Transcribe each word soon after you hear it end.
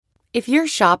If you're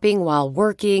shopping while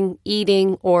working,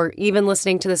 eating, or even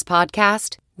listening to this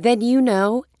podcast, then you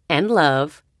know and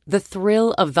love the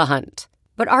thrill of the hunt.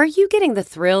 But are you getting the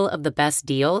thrill of the best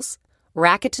deals?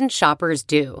 Rakuten shoppers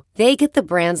do. They get the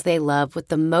brands they love with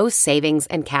the most savings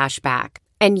and cash back.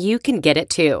 And you can get it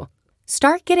too.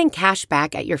 Start getting cash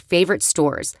back at your favorite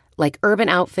stores like Urban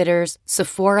Outfitters,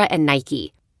 Sephora, and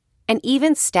Nike. And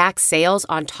even stack sales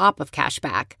on top of cash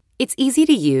back. It's easy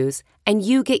to use, and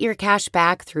you get your cash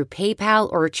back through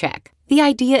PayPal or check. The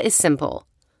idea is simple.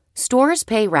 Stores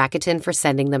pay Rakuten for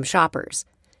sending them shoppers,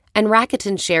 and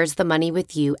Rakuten shares the money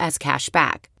with you as cash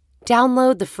back.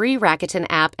 Download the free Rakuten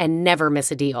app and never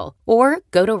miss a deal. Or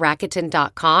go to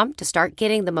Rakuten.com to start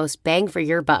getting the most bang for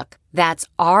your buck. That's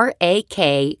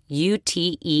RAKUTEN.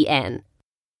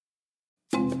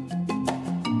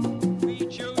 We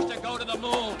choose to go to the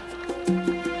moon.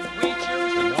 We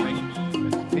choose to go.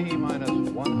 It's T-minus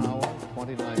 1 hour,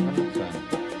 29 minutes, and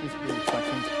 53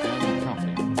 seconds, and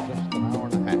counting. Just an hour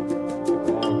and a half. If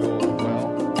all goes well,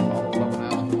 all 11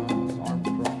 astronauts,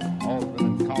 Armstrong, Aldrin,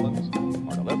 and Collins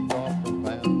are to lift off from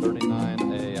Van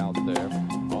 39A out there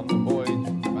on the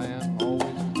voyage man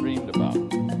always dreamed about.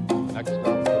 Next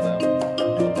stop for them.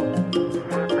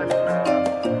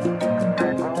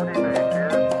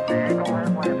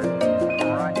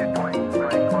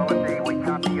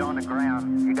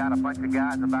 A bunch of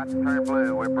guys about to turn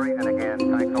blue. We're breathing again.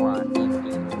 Thanks a lot.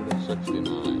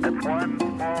 1969. It's one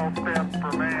small step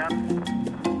for man,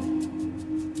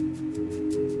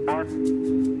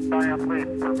 one giant leap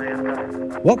for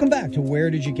mankind. Welcome back to Where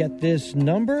Did You Get This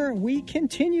Number? We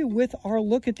continue with our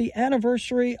look at the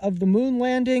anniversary of the moon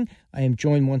landing. I am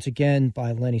joined once again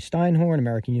by Lenny Steinhorn,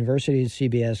 American University,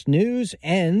 CBS News,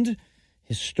 and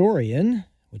historian,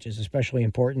 which is especially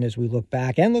important as we look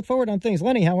back and look forward on things.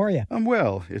 Lenny, how are you? I'm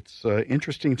well. It's an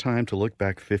interesting time to look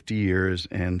back 50 years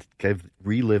and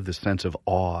relive the sense of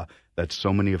awe that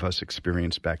so many of us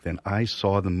experienced back then. I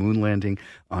saw the moon landing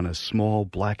on a small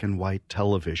black and white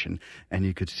television, and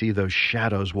you could see those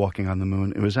shadows walking on the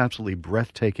moon. It was absolutely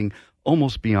breathtaking,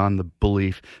 almost beyond the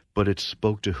belief, but it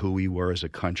spoke to who we were as a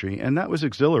country, and that was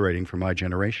exhilarating for my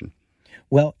generation.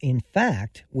 Well, in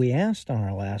fact, we asked on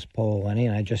our last poll, Lenny,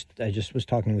 and I just was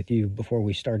talking with you before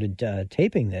we started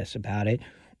taping this about it.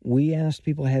 We asked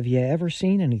people, have you ever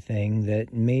seen anything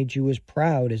that made you as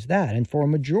proud as that? And for a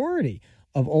majority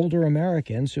of older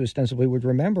Americans who ostensibly would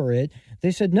remember it,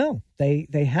 they said no, they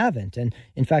haven't. And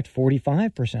in fact,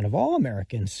 45% of all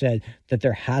Americans said that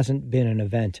there hasn't been an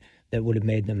event that would have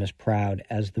made them as proud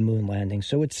as the moon landing.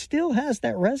 So it still has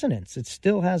that resonance. It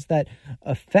still has that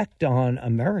effect on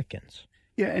Americans.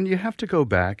 Yeah, and you have to go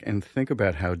back and think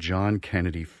about how John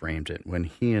Kennedy framed it when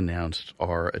he announced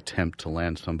our attempt to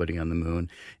land somebody on the moon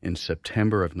in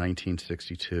September of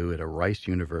 1962 at a Rice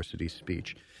University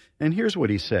speech. And here's what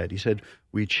he said. He said,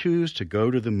 "We choose to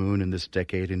go to the moon in this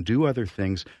decade and do other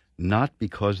things not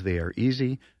because they are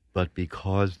easy, but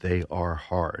because they are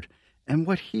hard." And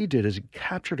what he did is he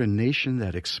captured a nation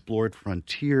that explored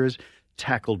frontiers,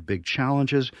 tackled big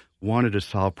challenges, wanted to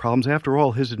solve problems. After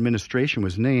all, his administration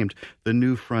was named the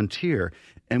New Frontier.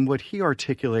 And what he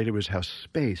articulated was how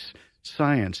space,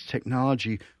 science,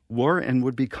 technology were and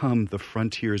would become the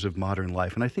frontiers of modern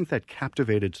life. And I think that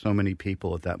captivated so many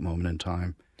people at that moment in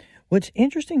time. What's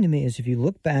interesting to me is if you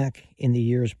look back in the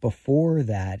years before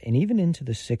that and even into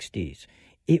the 60s,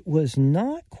 it was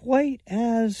not quite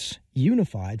as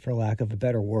unified, for lack of a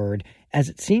better word, as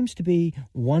it seems to be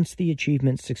once the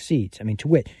achievement succeeds. I mean, to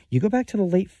wit, you go back to the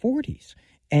late 40s,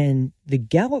 and the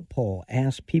Gallup poll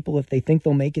asked people if they think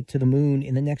they'll make it to the moon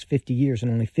in the next 50 years,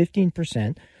 and only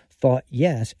 15% thought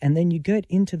yes. And then you get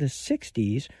into the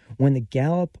 60s when the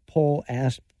Gallup poll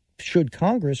asked, should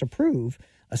Congress approve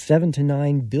a $7 to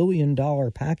 $9 billion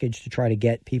package to try to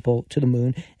get people to the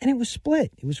moon? And it was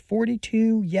split. It was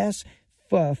 42 yes,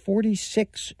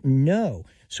 46 no.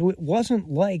 So it wasn't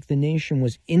like the nation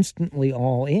was instantly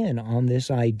all in on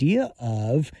this idea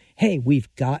of, hey,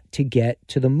 we've got to get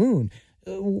to the moon.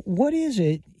 What is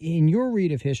it in your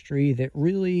read of history that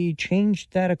really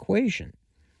changed that equation?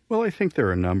 Well, I think there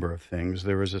are a number of things.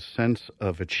 There was a sense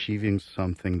of achieving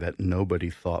something that nobody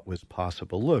thought was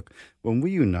possible. Look, when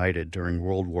we united during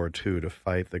World War II to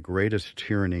fight the greatest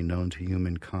tyranny known to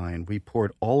humankind, we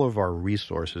poured all of our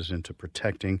resources into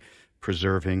protecting,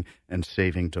 preserving, and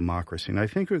saving democracy. And I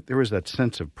think there was that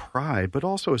sense of pride, but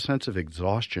also a sense of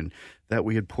exhaustion that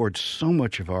we had poured so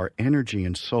much of our energy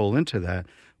and soul into that.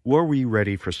 Were we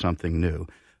ready for something new?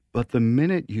 But the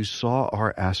minute you saw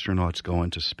our astronauts go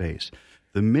into space,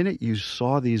 the minute you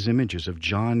saw these images of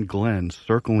John Glenn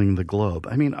circling the globe,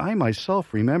 I mean, I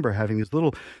myself remember having these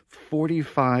little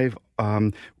 45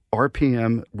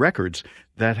 RPM records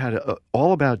that had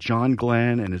all about John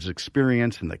Glenn and his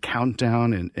experience and the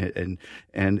countdown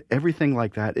and everything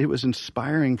like that. It was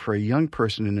inspiring for a young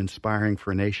person and inspiring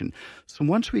for a nation. So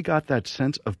once we got that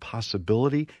sense of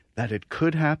possibility that it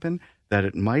could happen, that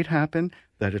it might happen,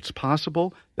 that it's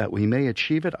possible, that we may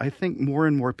achieve it, I think more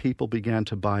and more people began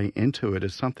to buy into it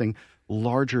as something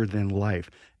larger than life.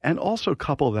 And also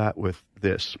couple that with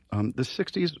this. The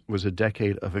 60s was a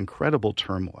decade of incredible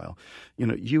turmoil.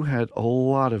 You had a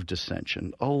lot of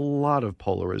dissension, a lot of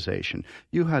polarization.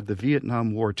 You had the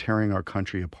Vietnam War tearing our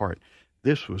country apart.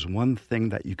 This was one thing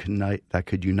that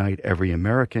could unite every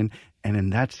American. And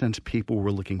in that sense, people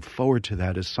were looking forward to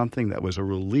that as something that was a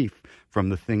relief from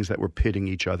the things that were pitting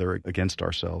each other against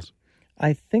ourselves.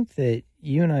 I think that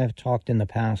you and I have talked in the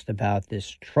past about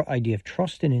this idea of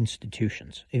trust in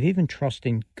institutions, of even trust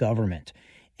in government.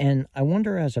 And I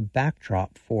wonder, as a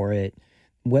backdrop for it,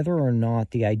 whether or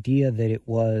not the idea that it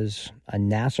was a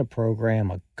NASA program,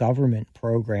 a government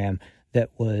program that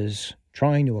was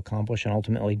trying to accomplish and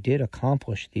ultimately did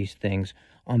accomplish these things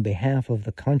on behalf of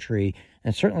the country,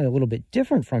 and certainly a little bit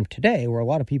different from today, where a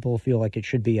lot of people feel like it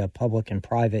should be a public and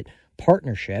private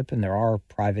partnership, and there are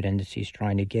private entities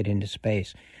trying to get into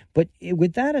space. But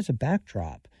with that as a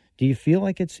backdrop, do you feel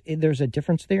like there's a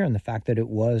difference there in the fact that it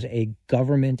was a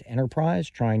government enterprise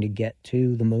trying to get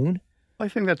to the moon? I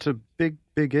think that's a big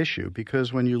issue,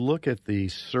 because when you look at the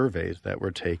surveys that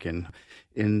were taken,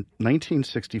 in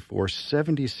 1964,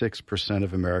 76%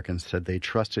 of Americans said they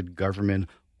trusted government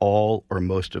all or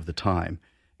most of the time.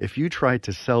 If you tried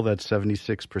to sell that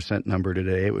 76% number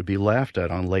today, it would be laughed at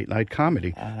on late night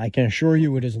comedy. I can assure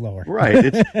you it is lower. Right.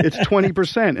 It's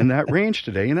 20% in that range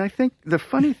today. And I think the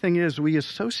funny thing is we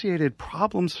associated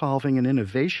problem solving and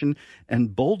innovation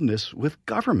and boldness with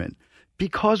government,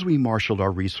 because we marshaled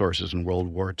our resources in World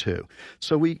War II.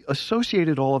 So we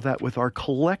associated all of that with our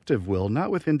collective will, not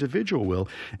with individual will.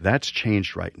 That's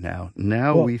changed right now.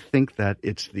 Now we think that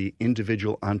it's the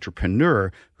individual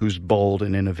entrepreneur who's bold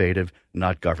and innovative,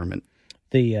 not government.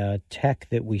 The tech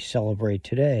that we celebrate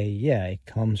today, it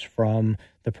comes from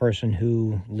the person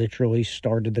who literally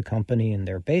started the company in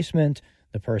their basement,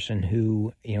 the person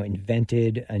who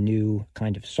invented a new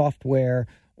kind of software,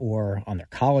 or on their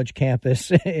college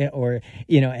campus, or,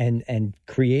 and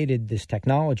created this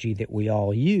technology that we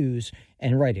all use.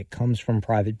 And right, it comes from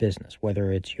private business,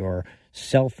 whether it's your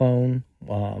cell phone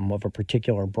of a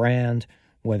particular brand,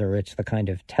 whether it's the kind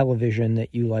of television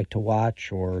that you like to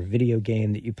watch or video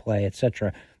game that you play,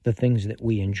 etc. The things that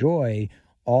we enjoy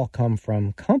all come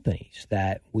from companies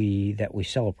that we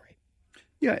celebrate.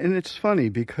 Yeah, and it's funny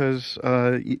because,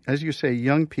 as you say,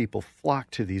 young people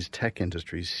flock to these tech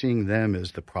industries, seeing them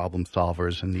as the problem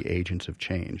solvers and the agents of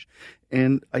change.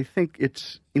 And I think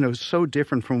it's, so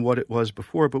different from what it was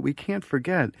before, but we can't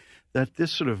forget that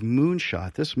this sort of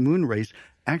moonshot, this moon race,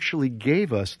 actually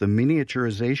gave us the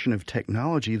miniaturization of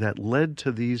technology that led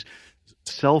to these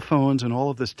cell phones and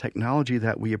all of this technology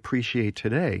that we appreciate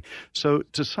today. So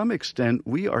to some extent,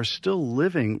 we are still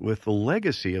living with the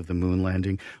legacy of the moon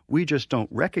landing. We just don't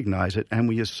recognize it, and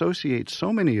we associate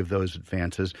so many of those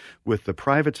advances with the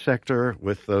private sector,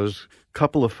 with those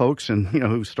couple of folks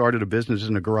who started a business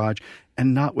in a garage,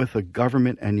 and not with a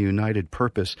government and united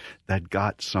purpose that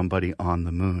got somebody on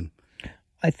the moon.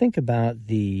 I think about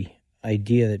the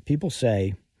idea that people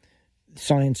say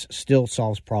science still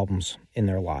solves problems in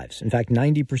their lives. In fact,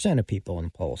 90% of people in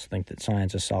polls think that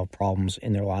science has solved problems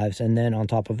in their lives. And then on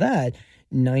top of that,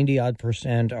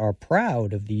 90-odd% are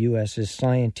proud of the U.S.'s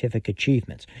scientific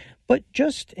achievements. But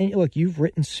look, you've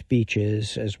written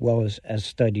speeches as well as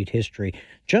studied history.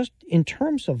 Just in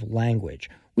terms of language,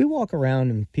 we walk around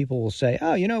and people will say,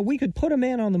 we could put a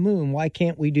man on the moon. Why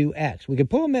can't we do X? We could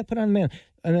put on a man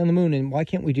on the moon, and why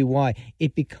can't we do Y?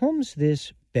 It becomes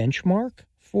this benchmark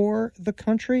for the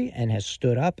country and has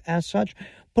stood up as such.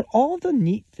 But all the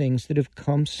neat things that have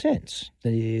come since,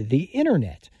 the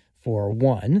internet for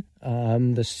one,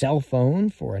 the cell phone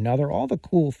for another, all the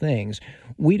cool things,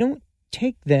 we don't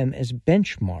take them as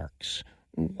benchmarks.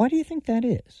 Why do you think that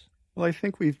is? Well, I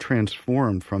think we've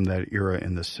transformed from that era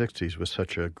in the 60s with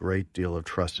such a great deal of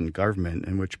trust in government,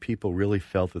 in which people really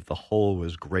felt that the whole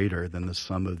was greater than the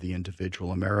sum of the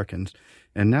individual Americans.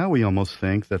 And now we almost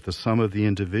think that the sum of the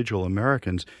individual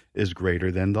Americans is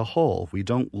greater than the whole. We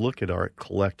don't look at our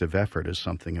collective effort as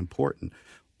something important.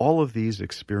 all of these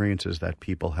experiences that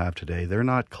people have today, they're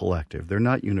not collective. They're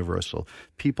not universal.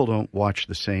 People don't watch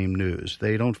the same news.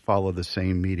 They don't follow the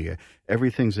same media.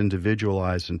 Everything's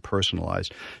individualized and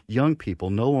personalized. Young people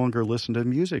no longer listen to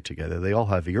music together. They all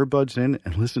have earbuds in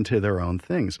and listen to their own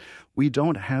things. We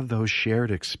don't have those shared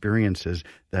experiences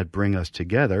that bring us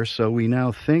together, so we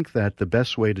now think that the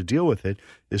best way to deal with it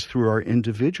is through our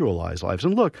individualized lives.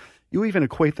 And look, you even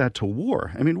equate that to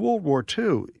war. I mean, World War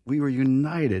II, we were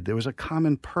united. There was a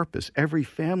common purpose. Every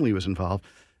family was involved.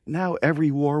 Now every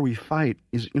war we fight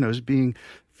is being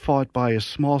fought by a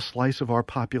small slice of our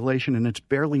population, and it's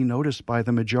barely noticed by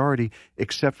the majority,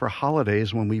 except for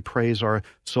holidays when we praise our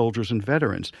soldiers and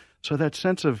veterans. So that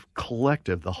sense of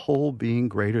collective, the whole being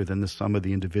greater than the sum of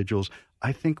the individuals,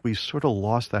 I think we sort of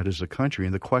lost that as a country.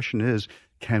 And the question is,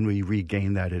 can we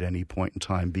regain that at any point in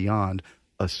time beyond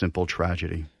a simple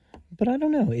tragedy? But I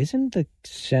don't know, isn't the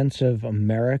sense of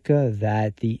America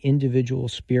that the individual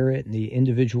spirit and the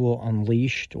individual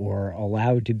unleashed or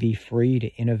allowed to be free to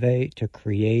innovate, to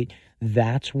create,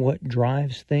 that's what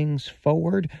drives things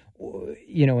forward?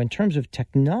 In terms of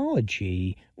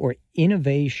technology or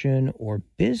innovation or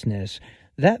business,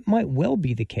 that might well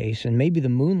be the case. And maybe the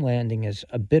moon landing is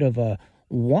a bit of a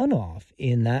one-off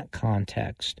in that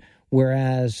context.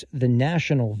 Whereas the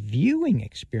national viewing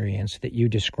experience that you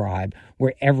describe,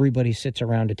 where everybody sits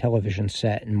around a television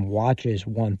set and watches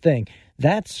one thing,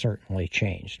 that's certainly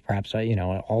changed, perhaps,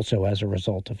 also as a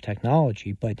result of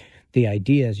technology. But the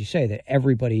idea, as you say, that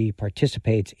everybody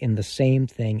participates in the same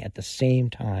thing at the same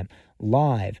time,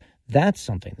 live, that's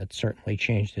something that's certainly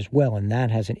changed as well. And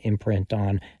that has an imprint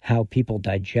on how people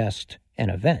digest an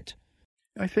event.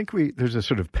 I think there's a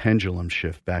sort of pendulum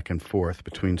shift back and forth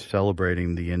between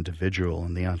celebrating the individual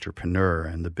and the entrepreneur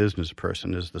and the business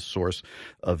person as the source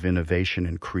of innovation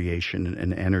and creation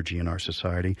and energy in our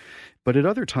society. But at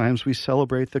other times, we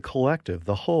celebrate the collective,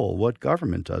 the whole, what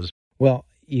government does. Well,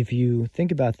 if you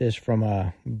think about this from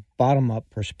a bottom-up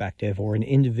perspective or an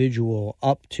individual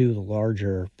up to the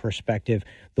larger perspective,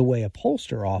 the way a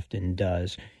pollster often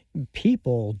does,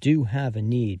 people do have a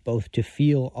need both to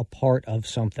feel a part of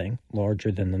something larger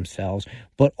than themselves,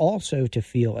 but also to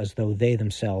feel as though they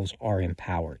themselves are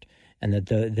empowered and that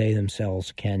they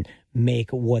themselves can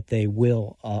make what they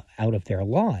will out of their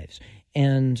lives.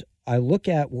 And I look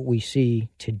at what we see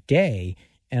today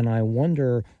and I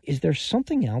wonder, is there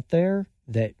something out there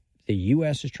that the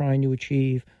U.S. is trying to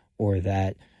achieve or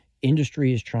that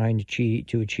industry is trying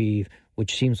to achieve,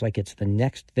 which seems like it's the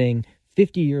next thing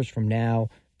 50 years from now?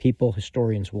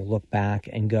 Historians will look back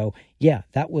and go, yeah,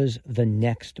 that was the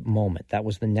next moment. That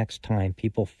was the next time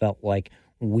people felt like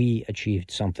we achieved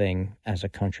something as a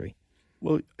country.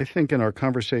 Well, I think in our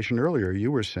conversation earlier,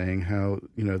 you were saying how,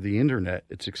 the internet,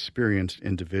 it's experienced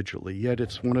individually, yet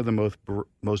it's one of the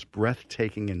most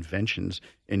breathtaking inventions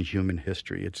in human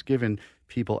history. It's given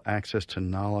people access to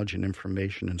knowledge and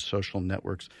information and social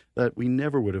networks that we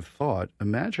never would have thought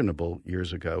imaginable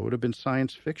years ago. It would have been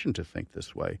science fiction to think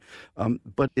this way.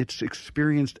 But it's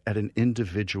experienced at an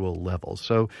individual level.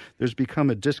 So there's become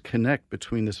a disconnect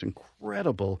between this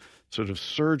incredible sort of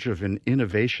surge of an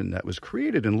innovation that was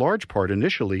created in large part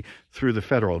initially through the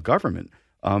federal government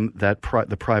that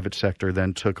the private sector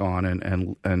then took on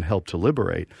and helped to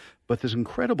liberate. But this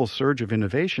incredible surge of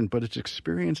innovation, but it's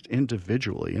experienced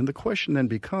individually. And the question then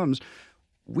becomes,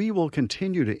 we will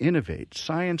continue to innovate.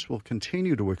 Science will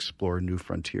continue to explore new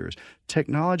frontiers.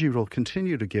 Technology will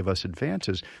continue to give us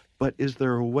advances. But is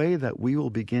there a way that we will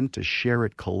begin to share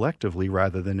it collectively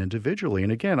rather than individually?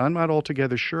 And again, I'm not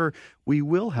altogether sure we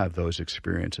will have those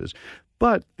experiences.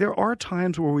 But there are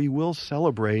times where we will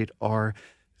celebrate our,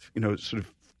 sort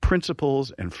of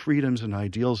principles and freedoms and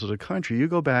ideals as a country. You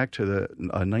go back to the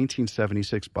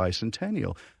 1976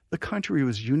 bicentennial. The country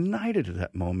was united at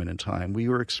that moment in time. We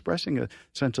were expressing a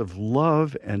sense of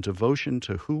love and devotion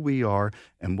to who we are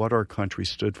and what our country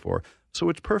stood for. So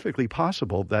it's perfectly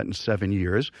possible that in 7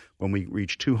 years, when we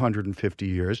reach 250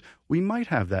 years, we might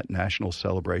have that national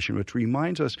celebration, which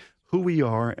reminds us who we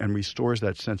are and restores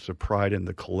that sense of pride in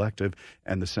the collective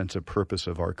and the sense of purpose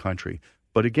of our country.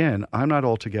 But again, I'm not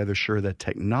altogether sure that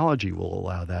technology will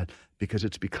allow that because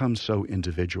it's become so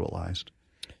individualized.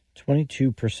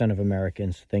 22% of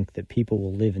Americans think that people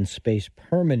will live in space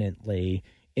permanently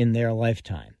in their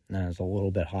lifetime. Now, it's a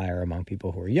little bit higher among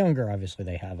people who are younger. Obviously,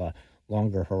 they have a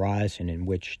longer horizon in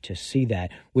which to see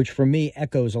that, which for me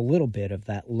echoes a little bit of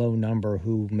that low number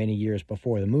who many years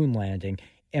before the moon landing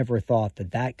ever thought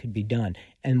that that could be done.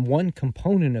 And one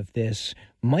component of this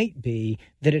might be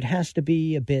that it has to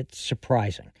be a bit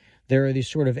surprising. There are these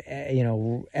sort of,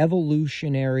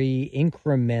 evolutionary,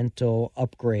 incremental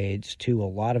upgrades to a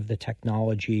lot of the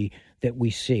technology that we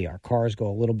see. Our cars go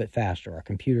a little bit faster. Our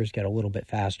computers get a little bit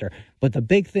faster. But the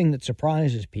big thing that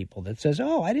surprises people that says,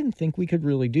 oh, I didn't think we could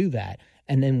really do that,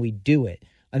 and then we do it,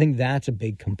 I think that's a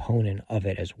big component of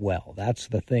it as well. That's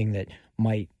the thing that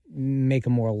might make a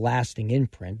more lasting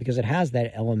imprint because it has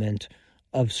that element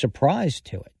of surprise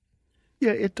to it.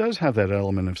 Yeah, it does have that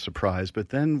element of surprise, but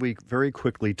then we very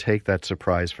quickly take that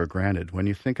surprise for granted. When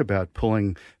you think about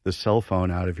pulling the cell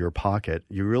phone out of your pocket,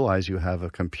 you realize you have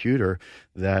a computer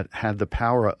that had the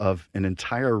power of an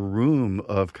entire room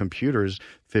of computers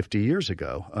 50 years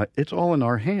ago. It's all in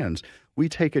our hands. We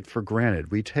take it for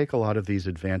granted. We take a lot of these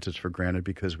advances for granted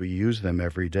because we use them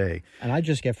every day. And I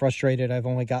just get frustrated. I've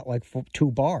only got like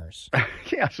 2 bars.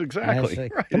 Yes, exactly.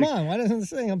 Like, right. Come on, why doesn't this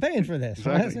thing? I'm paying for this.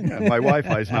 Exactly. Yeah, my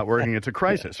Wi-Fi is not working. It's a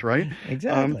crisis, right?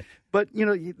 Exactly. But, you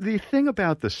know, the thing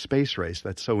about the space race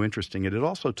that's so interesting, it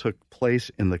also took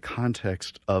place in the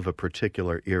context of a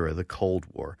particular era, the Cold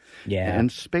War. Yeah.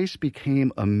 And space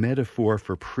became a metaphor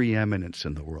for preeminence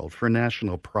in the world, for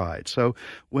national pride. So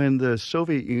when the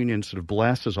Soviet Union sort of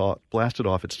blasted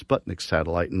off its Sputnik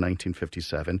satellite in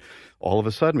 1957, all of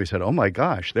a sudden we said, oh, my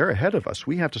gosh, they're ahead of us.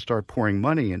 We have to start pouring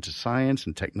money into science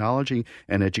and technology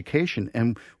and education.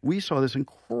 And we saw this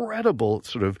incredible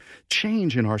sort of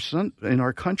change in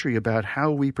our country about how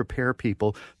we prepare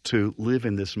people to live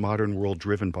in this modern world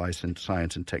driven by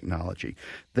science and technology.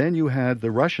 Then you had the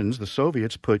Russians, the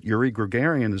Soviets, put Yuri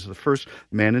Gagarin as the first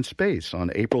man in space on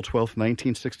April 12th,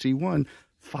 1961,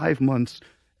 5 months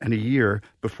and a year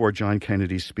before John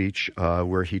Kennedy's speech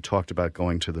where he talked about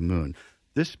going to the moon.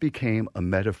 This became a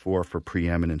metaphor for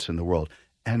preeminence in the world.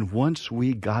 And once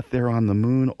we got there on the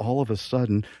moon, all of a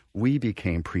sudden, we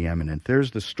became preeminent.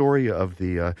 There's the story of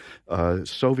the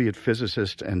Soviet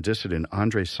physicist and dissident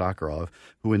Andrei Sakharov,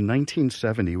 who in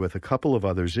 1970, with a couple of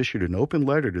others, issued an open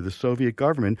letter to the Soviet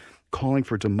government calling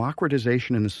for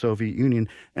democratization in the Soviet Union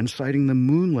and citing the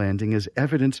moon landing as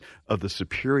evidence of the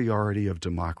superiority of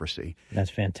democracy.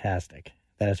 That's fantastic.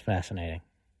 That is fascinating.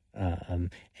 And,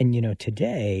 you know,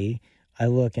 today I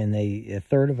look and a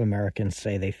third of Americans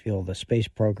say they feel the space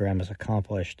program has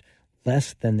accomplished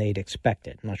less than they'd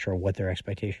expected. I'm not sure what their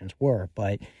expectations were,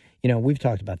 but, you know, we've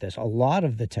talked about this. A lot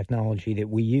of the technology that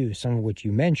we use, some of which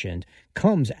you mentioned,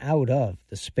 comes out of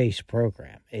the space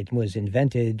program. It was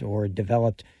invented or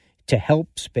developed to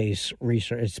help space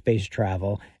research, space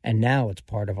travel, and now it's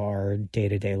part of our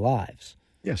day-to-day lives.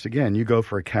 Yes, again, you go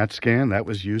for a CAT scan. That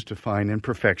was used to find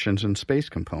imperfections in space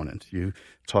components. You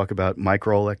talk about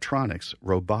microelectronics,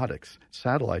 robotics,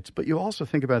 satellites, but you also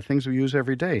think about things we use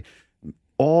every day.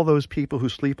 All those people who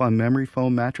sleep on memory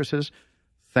foam mattresses,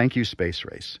 thank you, space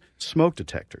race. Smoke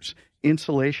detectors,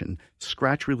 insulation,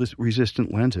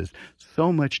 scratch-resistant lenses.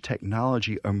 So much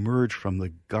technology emerged from the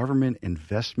government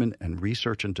investment and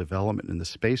research and development in the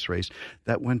space race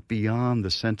that went beyond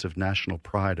the sense of national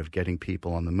pride of getting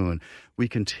people on the moon. We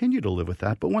continue to live with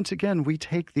that, but once again, we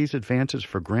take these advances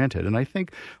for granted. And I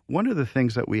think one of the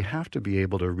things that we have to be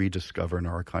able to rediscover in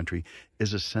our country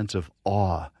is a sense of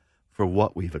awe for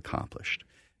what we've accomplished.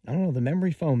 I don't know, the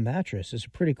memory foam mattress is a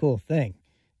pretty cool thing.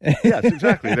 Yes,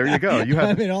 exactly. There you go. You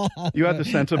have the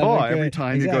sense of awe every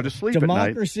time you go to sleep at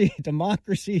night.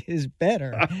 Democracy is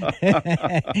better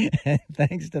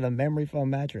thanks to the memory foam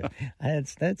mattress.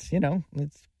 That's you know,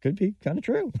 it could be kind of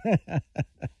true.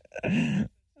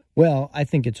 Well, I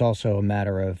think it's also a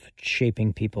matter of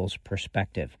shaping people's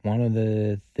perspective. One of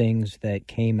the things that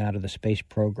came out of the space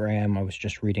program I was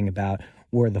just reading about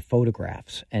were the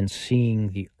photographs and seeing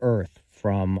the Earth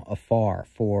from afar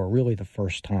for really the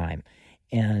first time.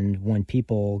 And when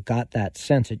people got that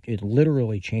sense, it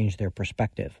literally changed their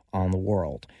perspective on the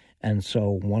world. And so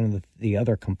one of the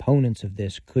other components of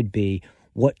this could be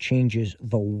what changes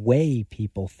the way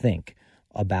people think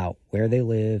about where they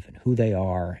live and who they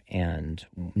are, and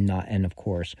of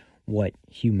course what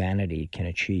humanity can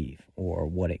achieve or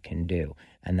what it can do.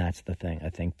 And that's the thing I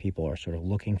think people are sort of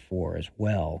looking for as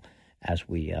well as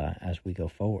we go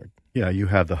forward. Yeah, you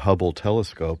have the Hubble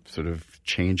telescope sort of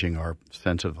changing our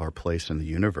sense of our place in the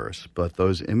universe. But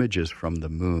those images from the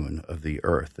moon of the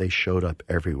Earth, they showed up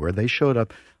everywhere. They showed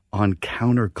up on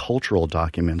countercultural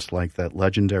documents like that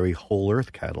legendary Whole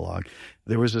Earth catalog.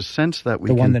 There was a sense that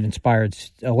one that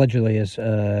allegedly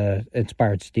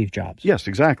inspired Steve Jobs. Yes,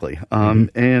 exactly.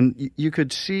 And you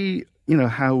could see, you know,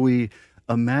 how we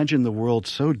imagine the world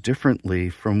so differently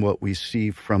from what we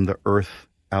see from the Earth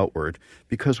outward,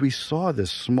 because we saw this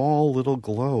small little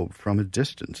globe from a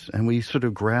distance and we sort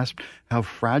of grasped how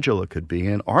fragile it could be.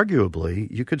 And arguably,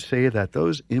 you could say that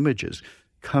those images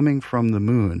coming from the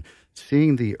moon,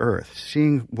 seeing the Earth,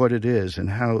 seeing what it is and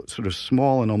how sort of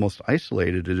small and almost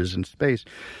isolated it is in space,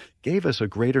 gave us a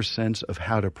greater sense of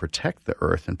how to protect the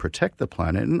Earth and protect the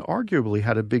planet, and arguably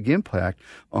had a big impact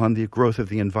on the growth of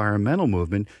the environmental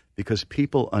movement because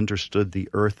people understood the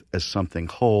Earth as something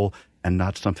whole and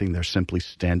not something they're simply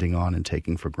standing on and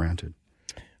taking for granted.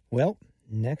 Well,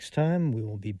 next time we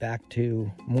will be back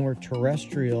to more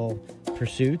terrestrial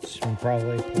pursuits and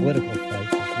probably political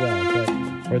fights as well.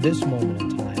 But for this moment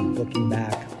in time, looking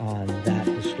back on that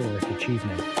historic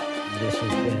achievement, this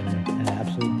has been an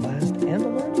absolute blast and a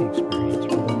learning experience.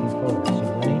 We're looking forward. So,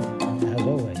 Lenny, as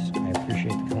always, I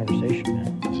appreciate the conversation,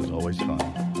 man. This is always fun.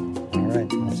 All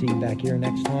right, I'll see you back here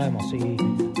next time. I'll see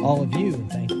all of you.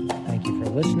 Thank you for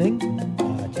listening.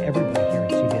 To everybody here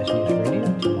at CBS News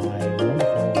Radio, to my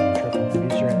wonderful and intrepid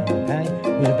producer, Alan Pang,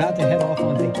 who's about to head off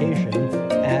on vacation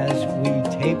as we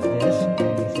tape this.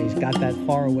 And he's got that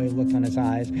faraway look on his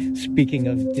eyes, speaking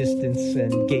of distance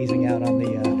and gazing out on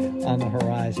the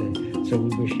horizon. So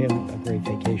we wish him a great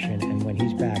vacation. And when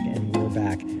he's back and we're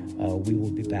back, we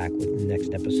will be back with the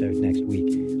next episode next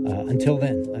week. Until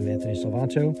then, I'm Anthony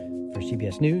Salvanto for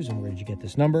CBS News. And where did you get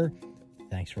this number?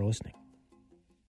 Thanks for listening.